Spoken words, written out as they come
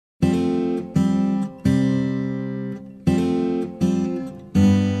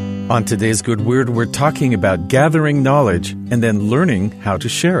On today's Good Word, we're talking about gathering knowledge and then learning how to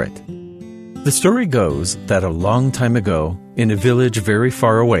share it. The story goes that a long time ago, in a village very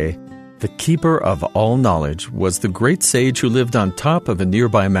far away, the keeper of all knowledge was the great sage who lived on top of a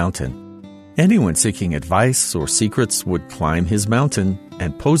nearby mountain. Anyone seeking advice or secrets would climb his mountain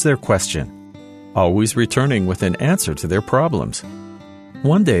and pose their question, always returning with an answer to their problems.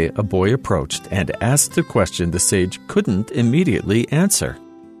 One day, a boy approached and asked a question the sage couldn't immediately answer.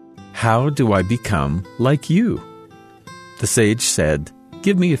 "How do I become like you?" The sage said,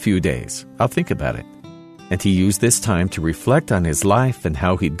 "Give me a few days. I'll think about it." And he used this time to reflect on his life and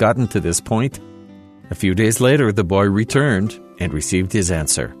how he'd gotten to this point. A few days later, the boy returned and received his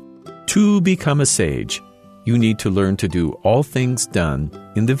answer. To become a sage, you need to learn to do all things done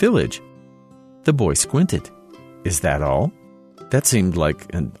in the village. The boy squinted. "Is that all?" That seemed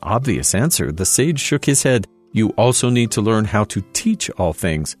like an obvious answer. The sage shook his head. "You also need to learn how to teach all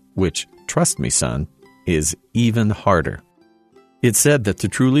things, which, trust me, son, is even harder." It's said that to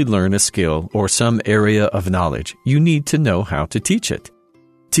truly learn a skill or some area of knowledge, you need to know how to teach it.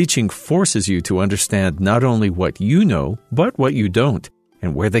 Teaching forces you to understand not only what you know, but what you don't,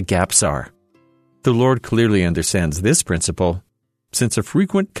 and where the gaps are. The Lord clearly understands this principle, since a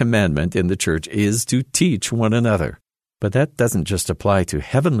frequent commandment in the church is to teach one another. But that doesn't just apply to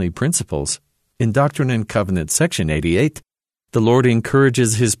heavenly principles. In Doctrine and Covenants, section 88, the Lord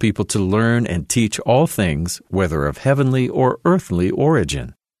encourages His people to learn and teach all things, whether of heavenly or earthly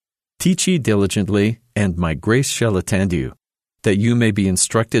origin. "Teach ye diligently, and my grace shall attend you, that you may be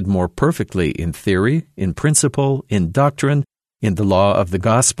instructed more perfectly in theory, in principle, in doctrine, in the law of the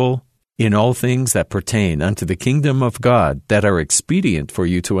gospel, in all things that pertain unto the kingdom of God, that are expedient for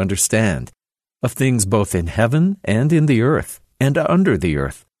you to understand, of things both in heaven and in the earth, and under the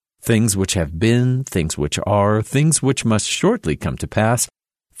earth, things which have been, things which are, things which must shortly come to pass,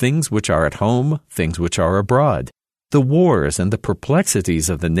 things which are at home, things which are abroad, the wars and the perplexities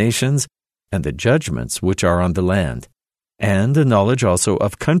of the nations, and the judgments which are on the land, and a knowledge also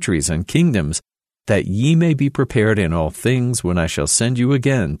of countries and kingdoms, that ye may be prepared in all things when I shall send you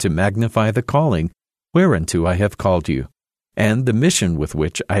again to magnify the calling whereunto I have called you, and the mission with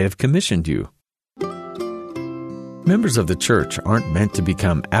which I have commissioned you." Members of the church aren't meant to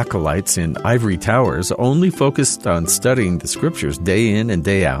become acolytes in ivory towers, only focused on studying the Scriptures day in and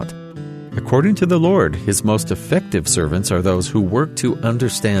day out. According to the Lord, His most effective servants are those who work to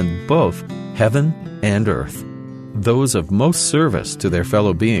understand both heaven and earth. Those of most service to their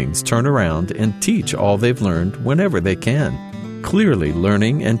fellow beings turn around and teach all they've learned whenever they can. Clearly,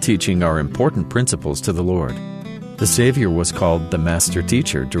 learning and teaching are important principles to the Lord. The Savior was called the Master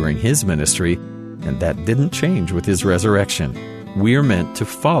Teacher during His ministry, and that didn't change with His resurrection. We are meant to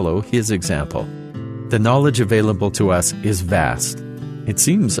follow His example. The knowledge available to us is vast. It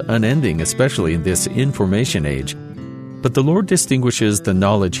seems unending, especially in this information age. But the Lord distinguishes the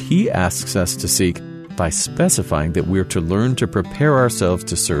knowledge He asks us to seek by specifying that we're to learn to prepare ourselves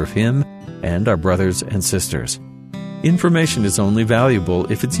to serve Him and our brothers and sisters. Information is only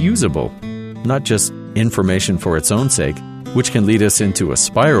valuable if it's usable, not just information for its own sake, which can lead us into a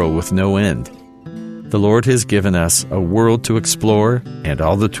spiral with no end. The Lord has given us a world to explore and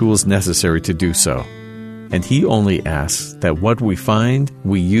all the tools necessary to do so. And He only asks that what we find,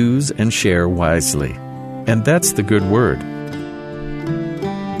 we use and share wisely. And that's the good word.